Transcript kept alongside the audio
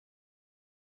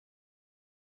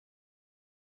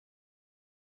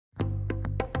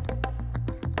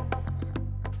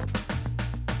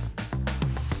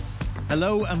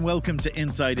Hello and welcome to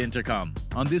Inside Intercom.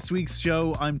 On this week's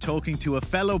show, I'm talking to a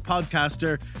fellow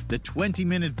podcaster, the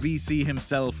 20-Minute VC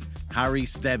himself, Harry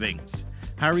Stebbings.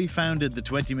 Harry founded the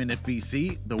 20-Minute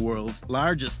VC, the world's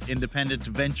largest independent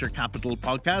venture capital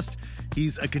podcast.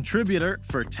 He's a contributor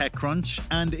for TechCrunch,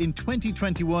 and in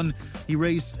 2021, he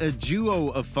raised a duo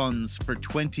of funds for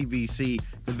 20VC,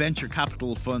 the venture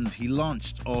capital fund he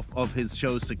launched off of his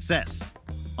show's success.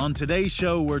 On today's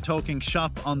show, we're talking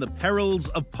shop on the perils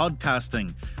of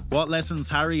podcasting, what lessons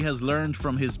Harry has learned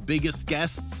from his biggest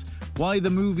guests, why the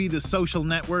movie The Social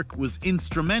Network was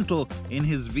instrumental in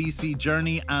his VC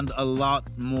journey, and a lot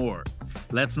more.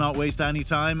 Let's not waste any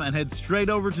time and head straight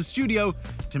over to studio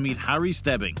to meet Harry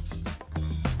Stebbings.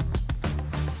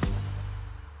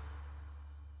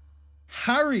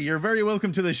 Harry, you're very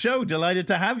welcome to the show. Delighted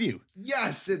to have you.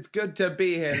 Yes, it's good to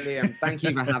be here, Liam. Thank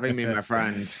you for having me, my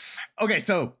friend. Okay,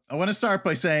 so I want to start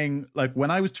by saying, like,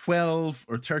 when I was 12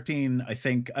 or 13, I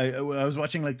think I was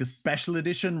watching like the special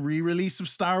edition re-release of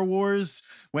Star Wars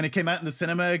when it came out in the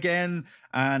cinema again,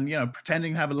 and, you know,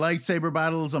 pretending to have lightsaber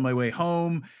battles on my way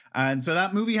home. And so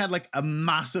that movie had like a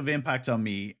massive impact on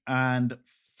me. And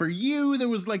for you, there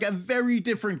was like a very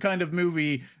different kind of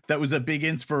movie that was a big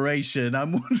inspiration.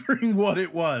 I'm wondering what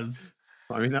it was.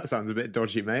 I mean, that sounds a bit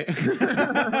dodgy, mate.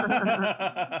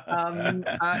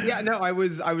 I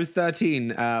was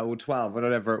 13 or 12, or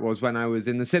whatever it was, when I was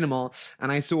in the cinema, and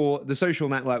I saw The Social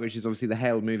Network, which is obviously the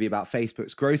hailed movie about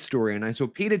Facebook's growth story, and I saw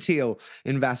Peter Thiel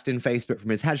invest in Facebook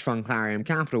from his hedge fund Clarion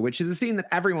Capital, which is a scene that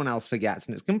everyone else forgets,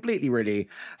 and it's completely really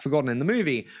forgotten in the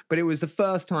movie, but it was the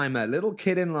first time a little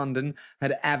kid in London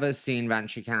had ever seen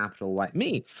venture capital like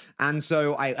me. And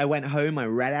so I went home, I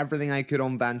read everything I could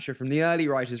on venture from the early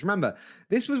writers. Remember,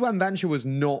 this was when venture was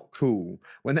not cool,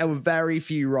 when there were very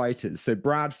few writers. So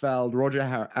Brad Feld,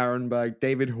 Roger Ehrenberg,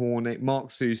 David Hornick, Mark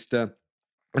Suster,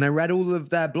 and I read all of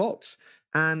their blogs.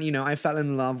 And, you know, I fell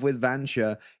in love with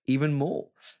venture even more.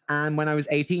 And when I was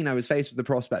 18, I was faced with the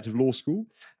prospect of law school.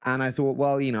 And I thought,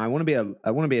 well, you know, I want to be a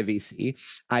VC.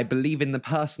 I believe in the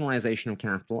personalization of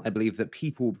capital. I believe that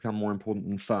people will become more important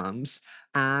than firms.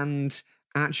 And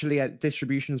actually,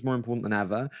 distribution is more important than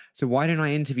ever. So why don't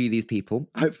I interview these people?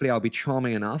 Hopefully I'll be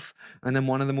charming enough, and then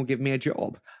one of them will give me a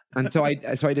job. And so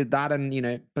I did that, and, you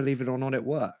know, believe it or not, it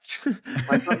worked.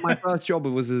 My first job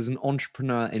was as an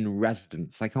entrepreneur in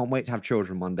residence. I can't wait to have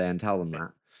children one day and tell them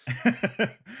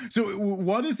that. So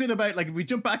what is it about, like, if we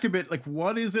jump back a bit, like,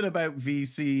 what is it about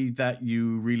VC that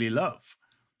you really love?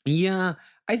 Yeah,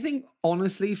 I think,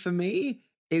 honestly, for me,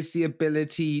 it's the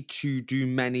ability to do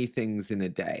many things in a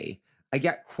day. I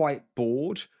get quite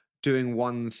bored doing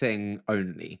one thing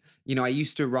only. You know, I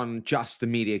used to run just a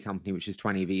media company, which is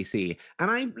 20VC,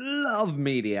 and I love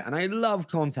media, and I love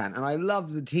content, and I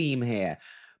love the team here.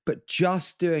 But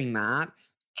just doing that,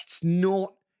 it's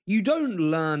not, you don't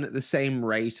learn at the same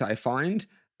rate, I find,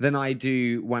 than I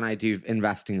do when I do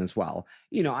investing as well.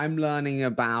 You know, I'm learning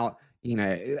about, you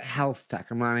know, health tech.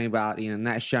 I'm learning about, you know,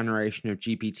 next generation of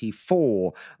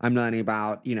GPT-4. I'm learning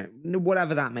about, you know,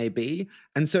 whatever that may be.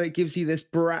 And so it gives you this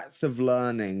breadth of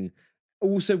learning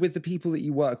also with the people that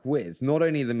you work with, not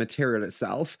only the material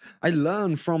itself. I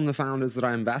learn from the founders that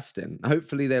I invest in.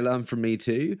 Hopefully they learn from me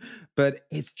too, but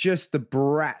it's just the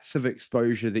breadth of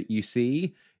exposure that you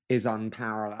see is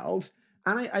unparalleled.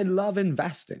 And I love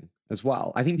investing as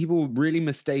well. I think people really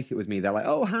mistake it with me. They're like,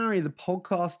 oh, Harry, the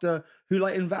podcaster who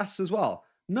like invests as well.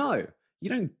 No, you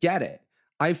don't get it.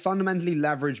 I fundamentally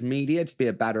leverage media to be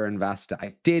a better investor.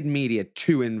 I did media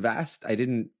to invest. I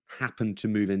didn't happen to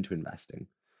move into investing.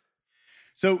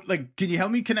 So, like, can you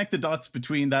help me connect the dots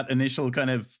between that initial kind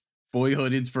of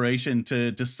boyhood inspiration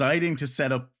to deciding to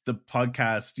set up the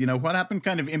podcast? You know, what happened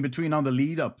kind of in between on the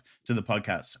lead up to the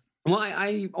podcast? Well,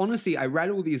 I honestly, I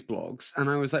read all these blogs and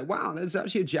I was like, wow, there's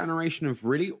actually a generation of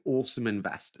really awesome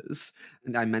investors.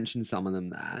 And I mentioned some of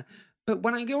them there. But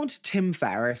when I go onto Tim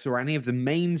Ferriss or any of the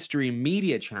mainstream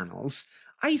media channels,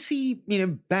 I see, you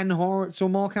know, Ben Horowitz or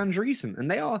Mark Andreessen,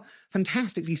 and they are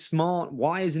fantastically smart,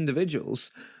 wise individuals.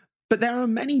 But there are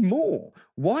many more.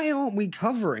 Why aren't we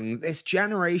covering this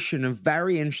generation of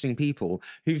very interesting people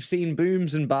who've seen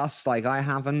booms and busts like I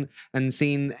haven't, and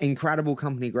seen incredible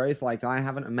company growth like I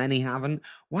haven't, and many haven't?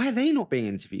 Why are they not being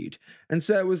interviewed? And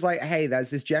so it was like, hey, there's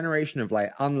this generation of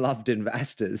like unloved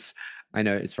investors. I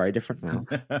know it's very different now.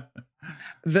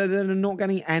 that are not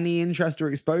getting any interest or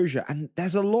exposure. And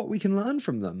there's a lot we can learn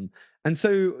from them. And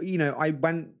so, you know, I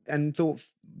went and thought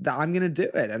that I'm going to do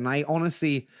it. And I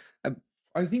honestly,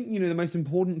 I think, you know, the most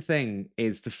important thing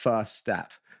is the first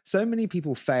step. So many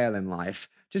people fail in life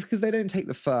just because they don't take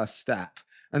the first step.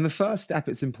 And the first step,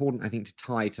 it's important, I think, to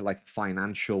tie to like a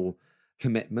financial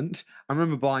commitment. I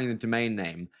remember buying the domain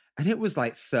name and it was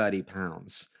like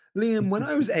 £30. Liam, when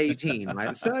I was 18, like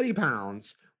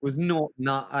 £30 was not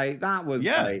that was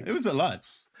Yeah, like, it was a lot.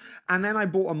 and then I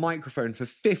bought a microphone for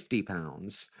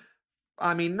 £50.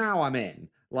 I mean, now I'm in.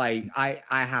 Like, I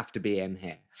have to be in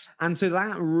here. And so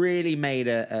that really made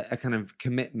a kind of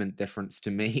commitment difference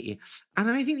to me. And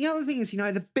then I think the other thing is,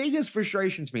 the biggest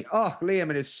frustration to me, oh, Liam,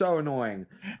 it is so annoying.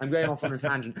 I'm going off on a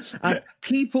tangent.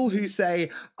 People who say,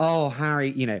 oh,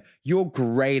 Harry, you're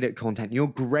great at content. You're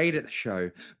great at the show,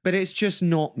 but it's just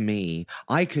not me.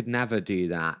 I could never do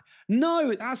that.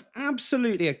 No, that's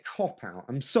absolutely a cop-out.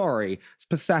 I'm sorry. It's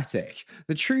pathetic.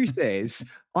 The truth is,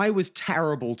 I was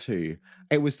terrible too.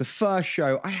 It was the first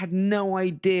show. I had no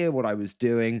idea what I was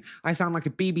doing. I sound like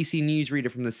a BBC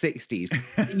newsreader from the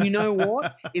 60s. You know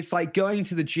what? It's like going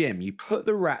to the gym. You put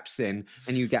the reps in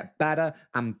and you get better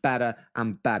and better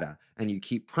and better. And you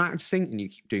keep practicing and you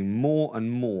keep doing more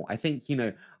and more. I think,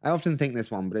 I often think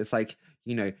this one, but it's like,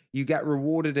 you get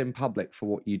rewarded in public for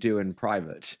what you do in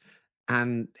private.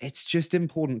 And it's just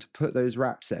important to put those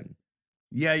reps in.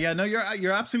 Yeah, no,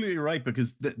 you're absolutely right,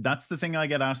 because that's the thing I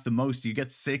get asked the most. You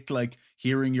get sick like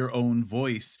hearing your own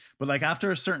voice, but like after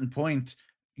a certain point,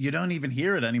 you don't even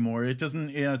hear it anymore. It doesn't,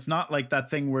 it's not like that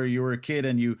thing where you were a kid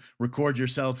and you record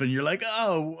yourself and you're like,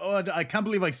 oh, I can't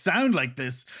believe I sound like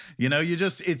this.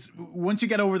 It's once you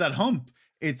get over that hump,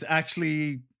 it's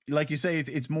actually, like you say,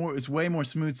 it's way more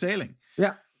smooth sailing.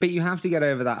 Yeah. But you have to get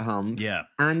over that hump. Yeah.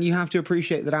 And you have to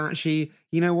appreciate that actually,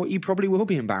 you probably will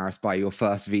be embarrassed by your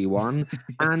first V1 yes.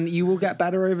 And you will get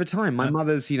better over time. My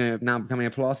mother's, now becoming a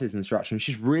Pilates instructor, and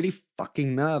she's really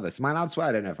fucking nervous. Am I allowed to swear?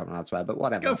 I don't know if I'm allowed to swear, but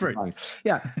whatever. Go for it.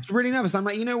 Yeah, she's really nervous. I'm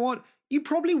like, you know what? You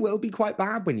probably will be quite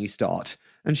bad when you start.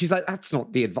 And she's like, that's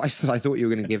not the advice that I thought you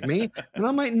were going to give me. And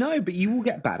I'm like, no, but you will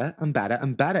get better and better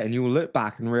and better. And you will look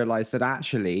back and realize that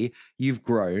actually you've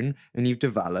grown and you've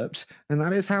developed. And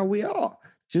that is how we are.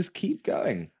 Just keep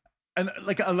going. And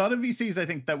like a lot of VCs, I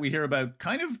think that we hear about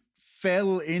kind of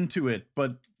fell into it,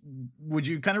 but would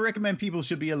you kind of recommend people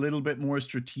should be a little bit more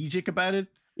strategic about it?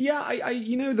 Yeah, I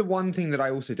the one thing that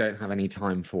I also don't have any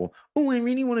time for. Oh, I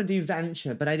really want to do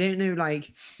venture, but I don't know,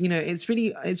 it's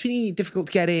really difficult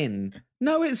to get in.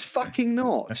 No, it's fucking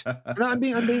not.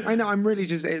 No, I'm really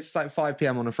just, it's like 5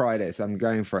 p.m. on a Friday, so I'm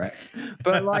going for it.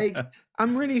 But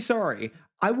I'm really sorry.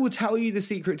 I will tell you the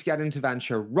secret to get into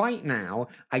venture right now.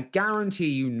 I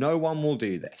guarantee you no one will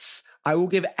do this. I will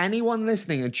give anyone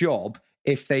listening a job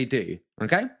if they do,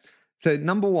 okay? So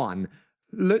number one,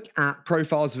 look at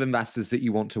profiles of investors that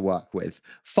you want to work with.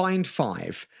 Find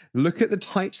 5. Look at the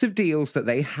types of deals that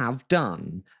they have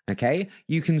done, okay?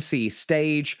 You can see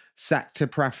stage, sector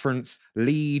preference,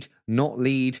 lead, not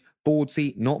lead, board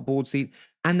seat, not board seat.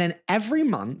 And then every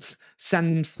month,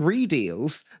 send 3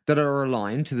 deals that are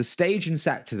aligned to the stage and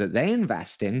sector that they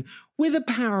invest in with a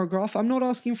paragraph. I'm not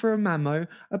asking for a memo,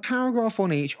 a paragraph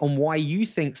on each on why you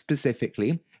think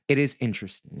specifically it is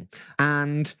interesting.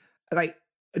 And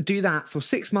do that for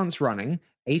 6 months running,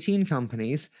 18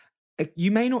 companies. You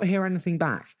may not hear anything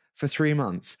back for 3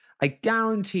 months. I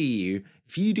guarantee you,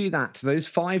 if you do that to those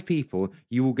 5 people,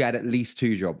 you will get at least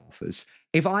 2 job offers.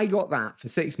 If I got that for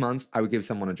 6 months, I would give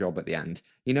someone a job at the end.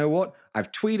 You know what?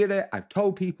 I've tweeted it. I've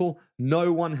told people.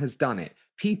 No one has done it.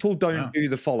 People don't do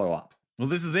the follow-up. Well,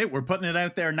 this is it. We're putting it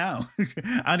out there now.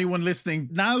 Anyone listening,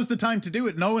 now's the time to do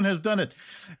it. No one has done it.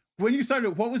 When you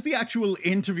started, what was the actual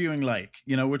interviewing like?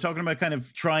 We're talking about kind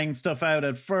of trying stuff out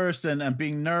at first and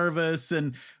being nervous.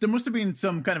 And there must have been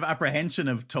some kind of apprehension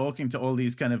of talking to all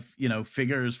these kind of,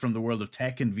 figures from the world of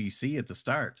tech and VC at the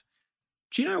start.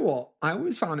 Do you know what? I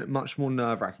always found it much more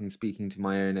nerve-wracking speaking to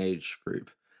my own age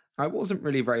group. I wasn't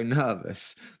really very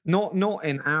nervous. Not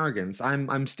in arrogance.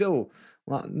 I'm still,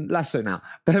 well, less so now.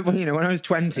 But when I was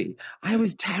 20, I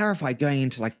was terrified going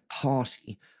into a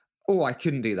party. Oh, I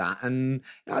couldn't do that. And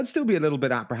I'd still be a little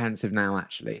bit apprehensive now,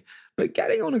 actually. But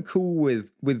getting on a call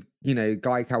with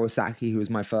Guy Kawasaki, who was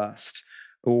my first,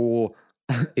 or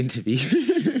interview,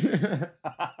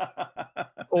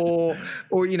 or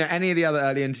any of the other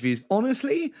early interviews.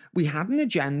 Honestly, we had an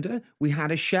agenda. We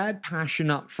had a shared passion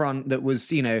up front that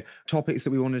was, topics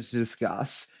that we wanted to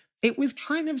discuss. It was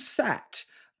kind of set.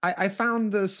 I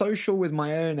found the social with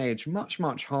my own age much,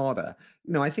 much harder.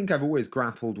 I think I've always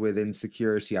grappled with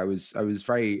insecurity. I was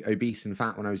very obese and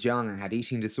fat when I was young. I had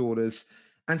eating disorders.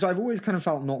 And so I've always kind of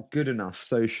felt not good enough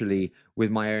socially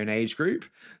with my own age group.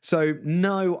 So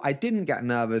no, I didn't get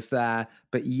nervous there.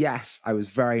 But yes, I was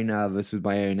very nervous with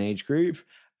my own age group.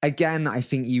 Again, I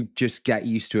think you just get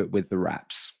used to it with the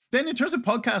reps. Then in terms of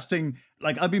podcasting,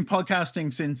 like I've been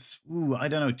podcasting since, I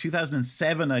don't know,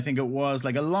 2007, I think it was,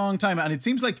 like a long time. And it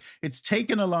seems like it's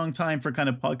taken a long time for kind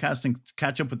of podcasting to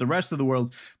catch up with the rest of the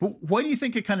world. But why do you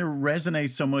think it kind of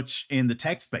resonates so much in the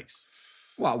tech space?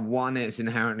 Well, one, it's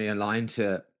inherently aligned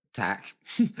to tech.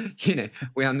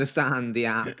 We understand the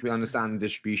app, we understand the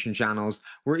distribution channels.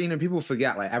 People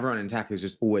forget, like, everyone in tech is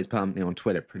just always permanently on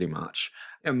Twitter, pretty much.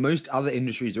 Most other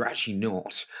industries are actually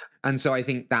not. And so I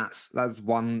think that's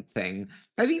one thing.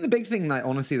 I think the big thing, like,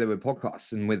 honestly, though, with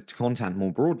podcasts and with content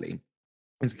more broadly,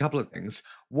 is a couple of things.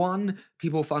 One,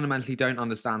 people fundamentally don't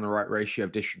understand the right ratio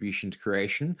of distribution to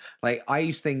creation. Like, I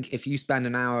used to think if you spend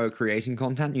an hour creating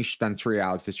content, you should spend 3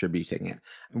 hours distributing it.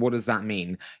 What does that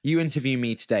mean? You interview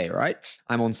me today, right?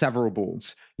 I'm on several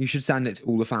boards. You should send it to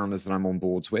all the founders that I'm on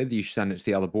boards with. You should send it to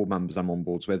the other board members I'm on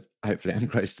boards with. Hopefully I'm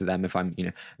close to them if I'm,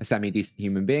 a semi-decent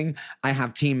human being. I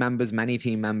have team members, many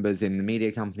team members in the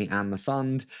media company and the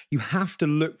fund. You have to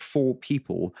look for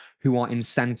people who are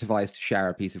incentivized to share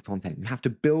a piece of content. You have to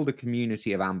build a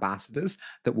community of ambassadors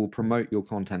that will promote your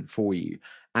content for you.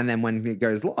 And then when it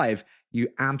goes live, you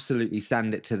absolutely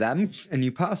send it to them and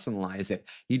you personalize it.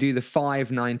 You do the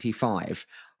 595.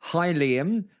 Hi,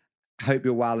 Liam. Hope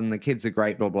you're well and the kids are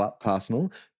great, blah, blah,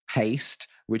 personal. Paste,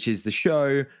 which is the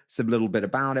show, some little bit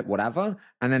about it, whatever.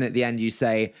 And then at the end, you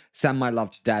say, send my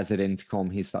love to Des at Intercom.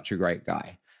 He's such a great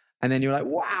guy. And then you're like,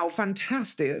 wow,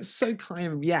 fantastic. That's so kind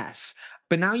of, yes.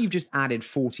 But now you've just added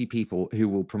 40 people who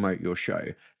will promote your show.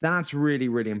 That's really,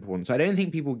 really important. So I don't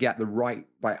think people get the right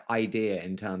idea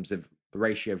in terms of the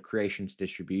ratio of creation to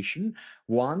distribution,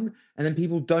 one. And then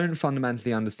people don't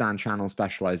fundamentally understand channel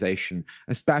specialization,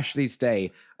 especially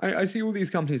today. I see all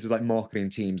these companies with like marketing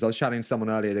teams. I was chatting to someone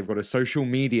earlier, they've got a social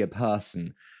media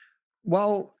person.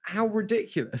 Well, how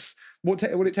ridiculous. What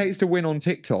it takes to win on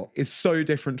TikTok is so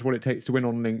different to what it takes to win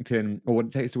on LinkedIn or what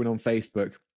it takes to win on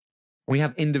Facebook. We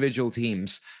have individual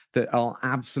teams that are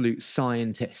absolute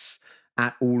scientists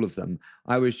at all of them.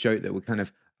 I always joke that we're kind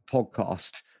of a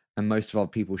podcast and most of our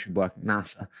people should work at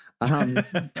NASA,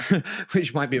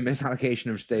 which might be a misallocation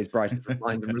of today's brightest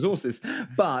minds and resources.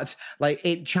 But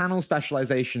channel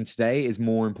specialization today is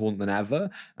more important than ever.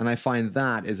 And I find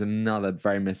that is another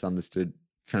very misunderstood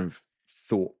kind of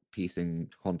thought piece in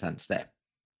content today.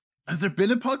 Has there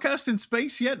been a podcast in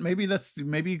space yet? Maybe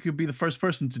you could be the first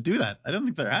person to do that. I don't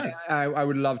think there has. I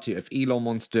would love to. If Elon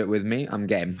wants to do it with me, I'm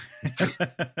game.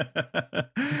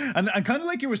 And kind of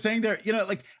like you were saying there,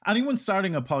 like anyone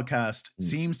starting a podcast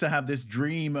seems to have this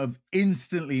dream of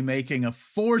instantly making a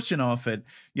fortune off it,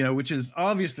 which is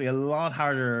obviously a lot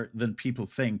harder than people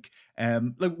think.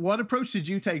 What approach did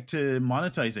you take to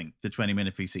monetizing the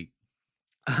 20-minute VC?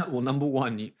 Well, number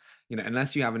one,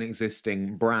 unless you have an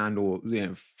existing brand or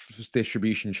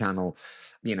distribution channel,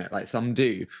 like some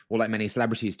do, or like many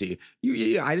celebrities do.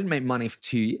 I didn't make money for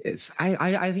 2 years.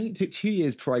 I think it took 2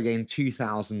 years before I gained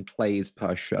 2,000 plays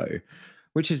per show,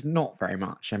 which is not very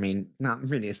much. I mean, that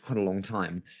really is quite a long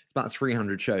time. It's about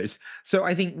 300 shows. So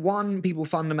I think one, people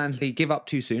fundamentally give up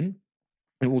too soon.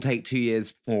 It will take 2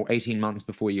 years or 18 months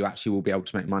before you actually will be able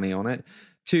to make money on it.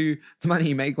 2, the money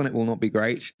you make on it will not be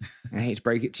great. I hate to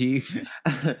break it to you.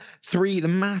 3, the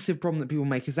massive problem that people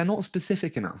make is they're not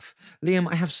specific enough. Liam,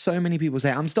 I have so many people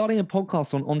say, I'm starting a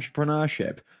podcast on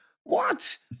entrepreneurship.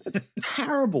 What? That's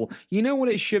terrible. You know what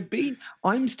it should be?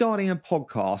 I'm starting a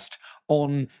podcast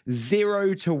on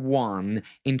 0 to 1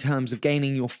 in terms of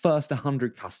gaining your first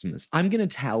 100 customers. I'm going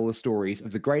to tell the stories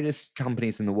of the greatest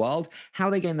companies in the world, how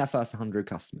they gain their first 100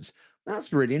 customers.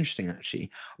 That's really interesting, actually.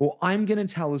 Or I'm going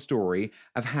to tell the story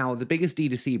of how the biggest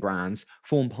D2C brands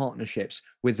form partnerships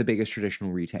with the biggest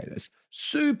traditional retailers.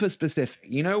 Super specific.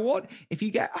 You know what? If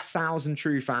you get 1,000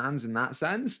 true fans in that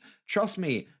sense, trust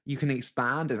me, you can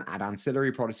expand and add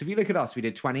ancillary products. If you look at us, we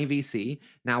did 20 VC.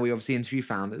 Now we obviously interview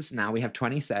founders. Now we have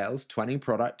 20 sales, 20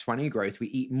 product, 20 growth. We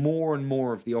eat more and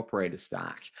more of the operator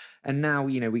stack. And now,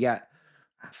 we get,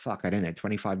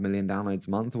 25 million downloads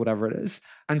a month or whatever it is.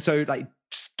 And so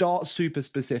start super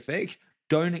specific.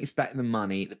 Don't expect the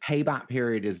money. The payback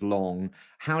period is long.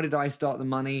 How did I start the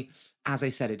money? As I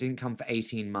said, it didn't come for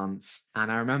 18 months. And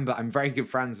I remember I'm very good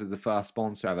friends with the first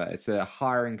sponsor ever. It's a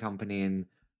hiring company in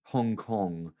Hong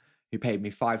Kong who paid me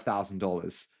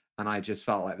 $5,000. And I just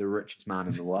felt like the richest man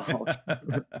in the world.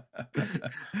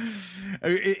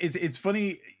 It's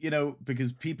funny,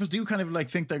 because people do kind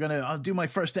of think I'll do my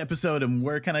first episode and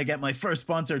where can I get my first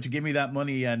sponsor to give me that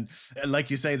money? And like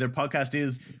you say, their podcast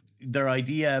is their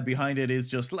idea behind it is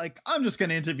just like, I'm just going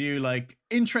to interview like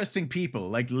interesting people.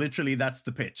 Like literally that's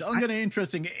the pitch. I'm going to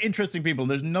interesting people.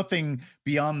 There's nothing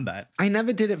beyond that. I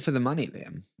never did it for the money,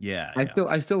 Liam. Yeah.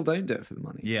 I still don't do it for the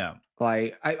money. Yeah.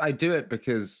 Like I do it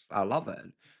because I love it.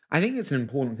 I think it's an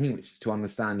important thing, which is to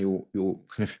understand your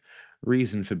kind of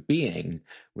reason for being,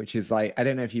 which is like, I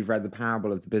don't know if you've read the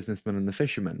parable of the businessman and the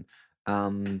fisherman.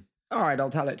 All right, I'll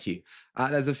tell it to you.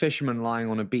 There's a fisherman lying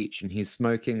on a beach and he's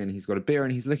smoking and he's got a beer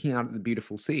and he's looking out at the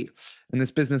beautiful sea. And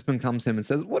this businessman comes to him and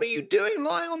says, "What are you doing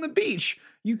lying on the beach?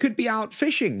 You could be out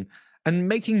fishing and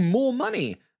making more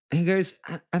money." And he goes,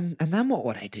 and then what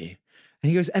would I do? And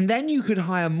he goes, "And then you could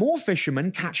hire more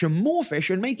fishermen, catch more fish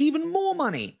and make even more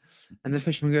money." And the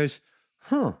fisherman goes,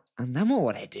 "Huh, and then what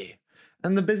would I do?"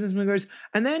 And the businessman goes,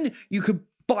 "And then you could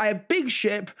buy a big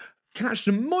ship, catch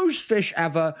the most fish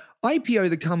ever, IPO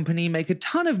the company, make a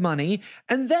ton of money,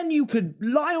 and then you could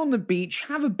lie on the beach,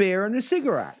 have a beer and a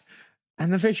cigarette."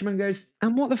 And the fisherman goes,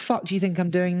 "And what the fuck do you think I'm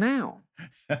doing now?"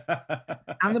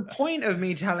 And the point of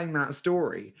me telling that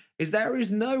story is there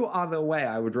is no other way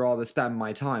I would rather spend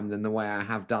my time than the way I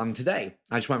have done today.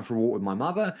 I just went for a walk with my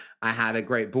mother. I had a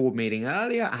great board meeting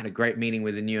earlier. I had a great meeting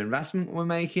with a new investment we're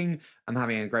making. I'm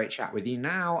having a great chat with you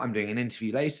now. I'm doing an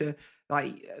interview later.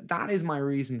 Like, that is my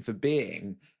reason for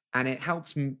being. And it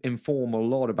helps inform a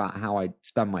lot about how I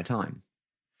spend my time.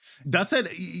 That said,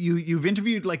 you've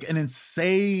interviewed like an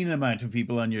insane amount of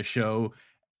people on your show.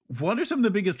 What are some of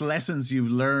the biggest lessons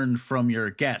you've learned from your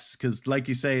guests? Because like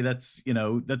you say, that's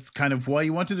kind of why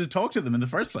you wanted to talk to them in the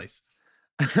first place.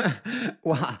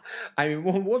 Well, I mean,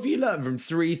 what have you learned from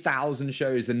 3,000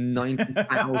 shows and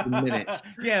 90,000 minutes?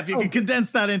 Yeah, if you can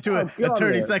condense that into a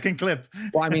 30-second clip.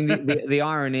 Well, I mean, the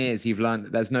irony is you've learned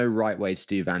that there's no right way to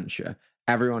do venture.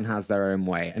 Everyone has their own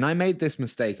way. And I made this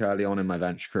mistake early on in my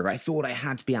venture career. I thought I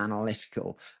had to be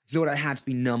analytical. I thought I had to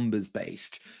be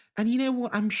numbers-based. And you know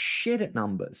what? I'm shit at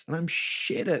numbers and I'm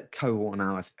shit at cohort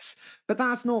analysis. But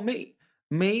that's not me.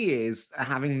 Me is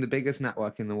having the biggest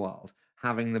network in the world,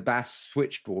 having the best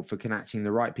switchboard for connecting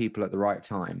the right people at the right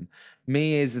time.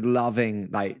 Me is loving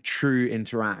like true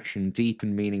interaction, deep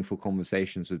and meaningful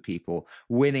conversations with people,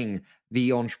 winning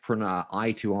the entrepreneur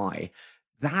eye to eye.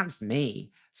 That's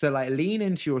me. So like lean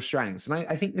into your strengths. And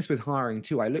I think this with hiring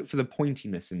too. I look for the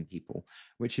pointiness in people,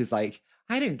 which is like,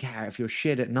 I don't care if you're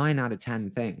shit at 9 out of 10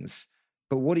 things,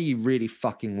 but what are you really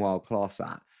fucking world class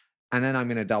at? And then I'm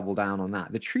going to double down on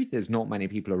that. The truth is not many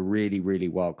people are really, really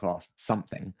world class at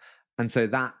something. And so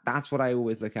that's what I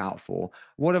always look out for.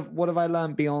 What have I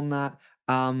learned beyond that?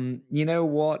 You know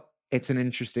what? It's an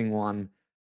interesting one.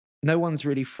 No one's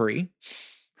really free.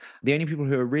 The only people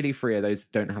who are really free are those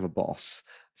that don't have a boss.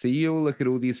 So you'll look at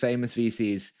all these famous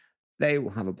VCs, they all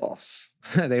have a boss.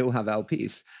 They all have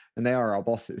LPs, and they are our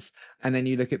bosses. And then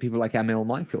you look at people like Emil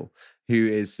Michael, who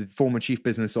is the former chief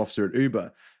business officer at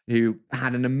Uber, who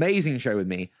had an amazing show with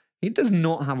me. He does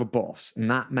not have a boss,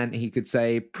 and that meant he could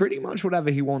say pretty much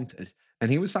whatever he wanted, and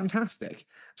he was fantastic.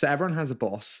 So everyone has a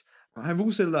boss. I've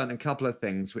also learned a couple of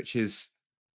things, which is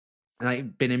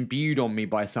like been imbued on me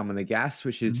by some of the guests,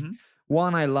 which is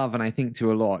one I love and I think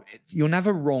to a lot. You're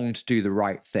never wrong to do the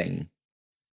right thing.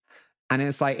 And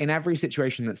it's like in every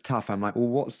situation that's tough, I'm like, well,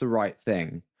 what's the right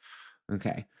thing?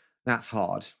 Okay, that's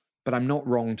hard, but I'm not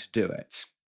wrong to do it.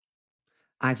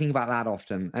 I think about that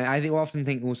often. I often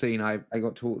think also, you know, I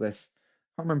got taught this.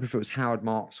 I can't remember if it was Howard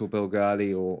Marks or Bill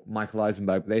Gurley or Michael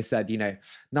Eisenberg, but they said, you know,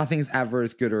 nothing's ever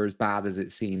as good or as bad as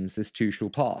it seems. This too shall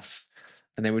pass.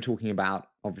 And they were talking about,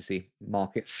 obviously,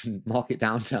 markets and market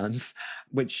downturns,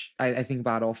 which I think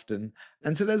about often.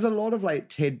 And so there's a lot of like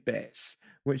tidbits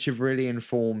which have really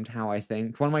informed how I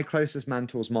think. One of my closest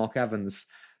mentors, Mark Evans,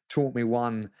 taught me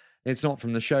one. It's not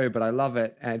from the show, but I love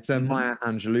it. It's a Maya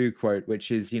Angelou quote, which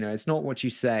is, you know, it's not what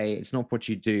you say, it's not what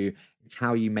you do, it's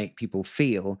how you make people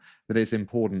feel that is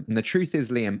important. And the truth is,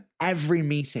 Liam, every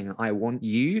meeting I want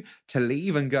you to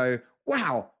leave and go,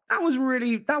 wow, that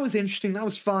was interesting, that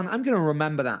was fun. I'm going to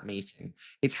remember that meeting.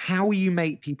 It's how you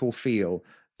make people feel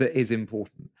that is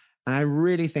important. And I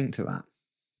really think to that.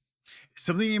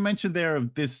 Something you mentioned there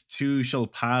of this too shall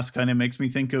pass kind of makes me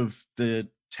think of the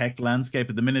tech landscape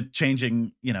at the minute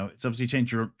changing. You know, it's obviously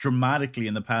changed dramatically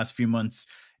in the past few months.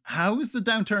 How is the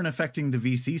downturn affecting the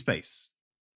VC space?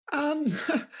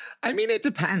 I mean, it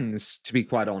depends, to be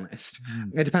quite honest.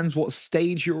 It depends what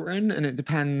stage you're in, and it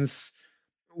depends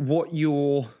what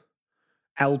your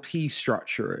LP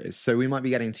structure is. So we might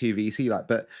be getting too VC like,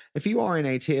 but if you are in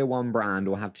a tier one brand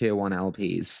or have tier one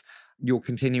LPs, you're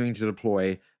continuing to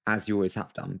deploy as you always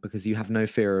have done, because you have no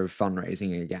fear of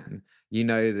fundraising again. You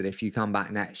know that if you come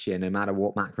back next year, no matter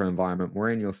what macro environment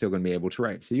we're in, you're still going to be able to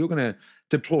raise. So you're going to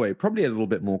deploy probably a little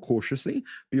bit more cautiously,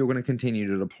 but you're going to continue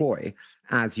to deploy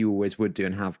as you always would do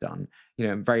and have done. You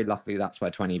know, and very luckily, that's where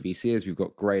 20 VC is. We've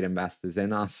got great investors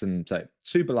in us. And so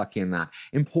super lucky in that.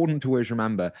 Important to always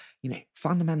remember, you know,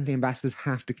 fundamentally investors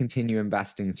have to continue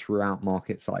investing throughout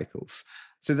market cycles.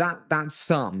 So that's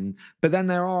some. But then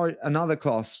there are another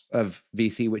class of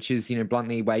VC, which is, you know,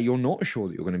 bluntly, where you're not sure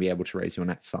that you're going to be able to raise your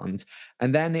next fund.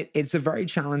 And then it's a very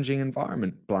challenging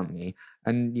environment, bluntly.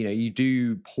 And, you know, you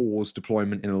do pause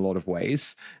deployment in a lot of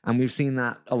ways. And we've seen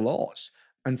that a lot.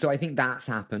 And so I think that's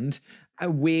happened.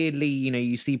 Weirdly, you know,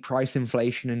 you see price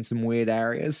inflation in some weird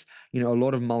areas. You know, a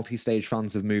lot of multi-stage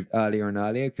funds have moved earlier and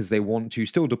earlier because they want to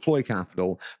still deploy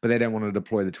capital, but they don't want to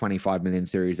deploy the 25 million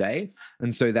Series A.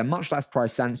 And so they're much less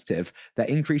price sensitive. They're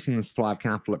increasing the supply of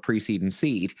capital at pre-seed and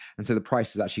seed. And so the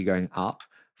price is actually going up,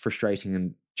 frustrating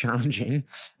and challenging.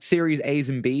 Series A's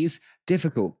and B's,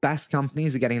 difficult. Best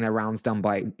companies are getting their rounds done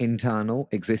by internal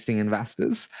existing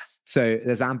investors. So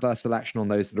there's adverse selection on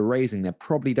those that are raising. They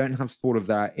probably don't have support of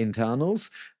their internals,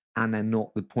 and they're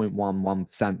not the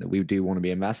 0.11% that we do want to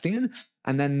be investing in.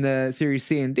 And then the Series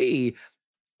C and D,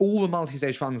 all the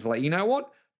multi-stage funds are like, you know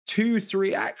what? 2,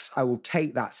 3x, I will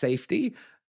take that safety.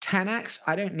 10x,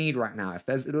 I don't need right now. If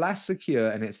there's less secure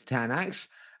and it's 10x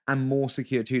and more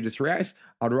secure 2 to 3x,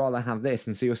 I'd rather have this.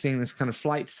 And so you're seeing this kind of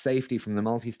flight to safety from the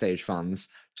multi-stage funds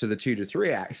to the 2 to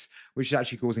 3x, which is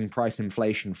actually causing price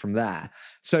inflation from there.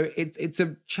 So it's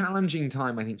a challenging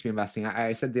time, I think, to be investing.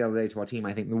 I said the other day to our team,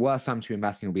 I think the worst time to be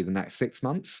investing will be the next 6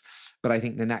 months, but I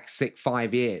think the next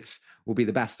 5 years will be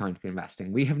the best time to be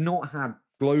investing. We have not had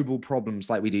global problems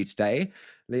like we do today,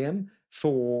 Liam,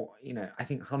 for, you know, I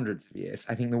think hundreds of years.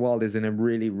 I think the world is in a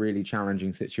really, really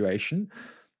challenging situation.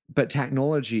 But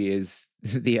technology is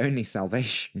the only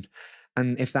salvation.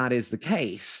 And if that is the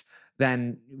case,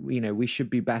 then, you know, we should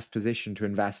be best positioned to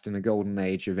invest in a golden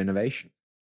age of innovation.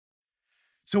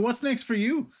 So what's next for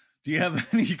you? Do you have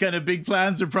any kind of big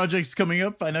plans or projects coming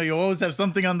up? I know you always have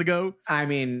something on the go. I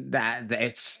mean,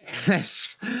 there's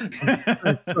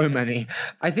so many.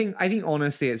 I think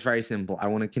honestly, it's very simple. I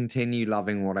want to continue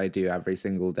loving what I do every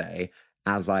single day,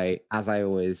 as I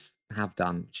always have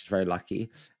done, which is very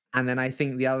lucky. And then I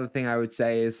think the other thing I would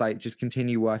say is, like, just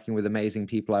continue working with amazing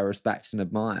people I respect and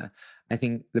admire. I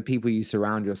think the people you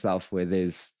surround yourself with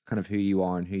is kind of who you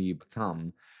are and who you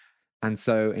become. And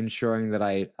so ensuring that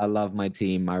I love my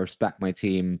team, I respect my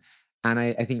team. And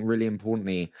I think really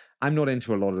importantly, I'm not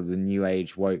into a lot of the new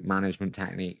age woke management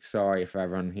techniques. Sorry for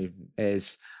everyone who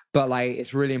is. But, like,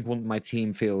 it's really important my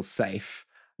team feels safe.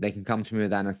 They can come to me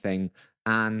with anything.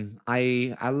 And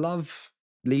I love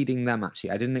leading them, actually.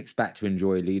 I didn't expect to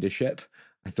enjoy leadership.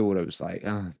 I thought it was like,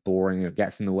 boring, it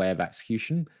gets in the way of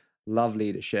execution. Love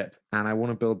leadership. And I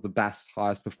want to build the best,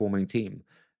 highest performing team.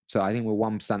 So I think we're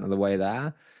 1% of the way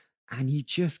there. And you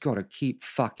just got to keep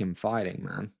fucking fighting,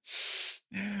 man.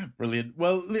 Brilliant.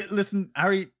 Well, listen,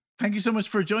 Harry, thank you so much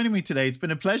for joining me today. It's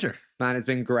been a pleasure. Man, it's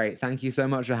been great. Thank you so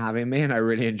much for having me, and I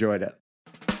really enjoyed it.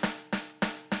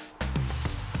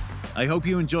 I hope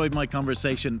you enjoyed my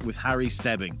conversation with Harry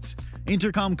Stebbings.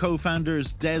 Intercom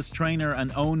co-founders Des Traynor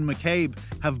and Owen McCabe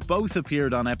have both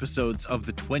appeared on episodes of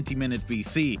the 20-Minute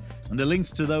VC, and the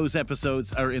links to those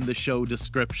episodes are in the show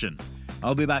description.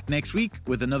 I'll be back next week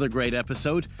with another great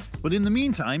episode, but in the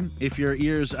meantime, if your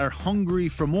ears are hungry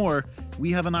for more,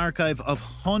 we have an archive of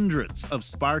hundreds of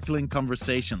sparkling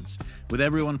conversations with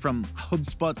everyone from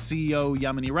HubSpot CEO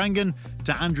Yamini Rangan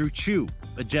to Andrew Chu,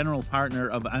 a general partner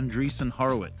of Andreessen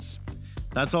Horowitz.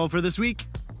 That's all for this week.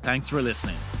 Thanks for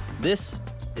listening. This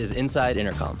is Inside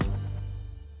Intercom.